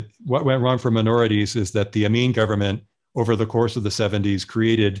what went wrong for minorities is that the Amin government, over the course of the 70s,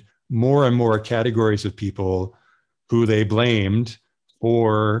 created more and more categories of people who they blamed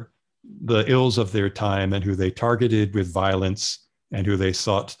for the ills of their time and who they targeted with violence and who they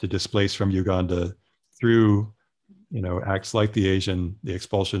sought to displace from Uganda through acts like the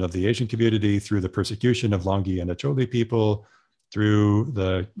expulsion of the Asian community, through the persecution of Longi and Acholi people, through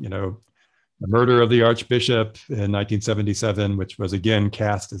the murder of the Archbishop in 1977, which was again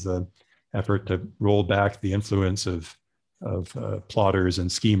cast as an effort to roll back the influence of plotters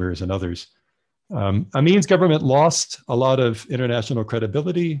and schemers and others. Amin's government lost a lot of international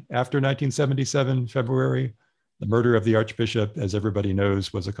credibility after 1977 February. The murder of the Archbishop, as everybody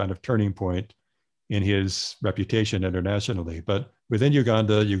knows, was a kind of turning point in his reputation internationally. But within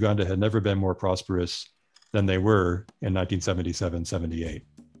Uganda, Uganda had never been more prosperous than they were in 1977-78.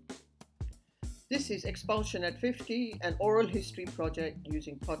 This is Expulsion at 50, an oral history project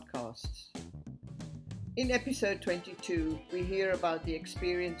using podcasts. In episode 22, we hear about the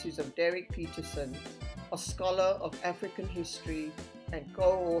experiences of Derek Peterson, a scholar of African history and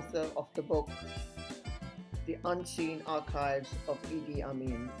co-author of the book, The Unseen Archives of Idi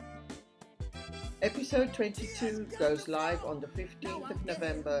Amin. Episode 22 goes live on the 15th of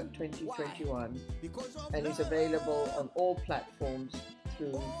November 2021 and is available on all platforms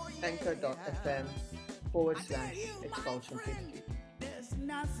through anchor.fm/expulsion50. There's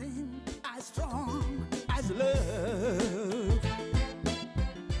nothing as strong as love.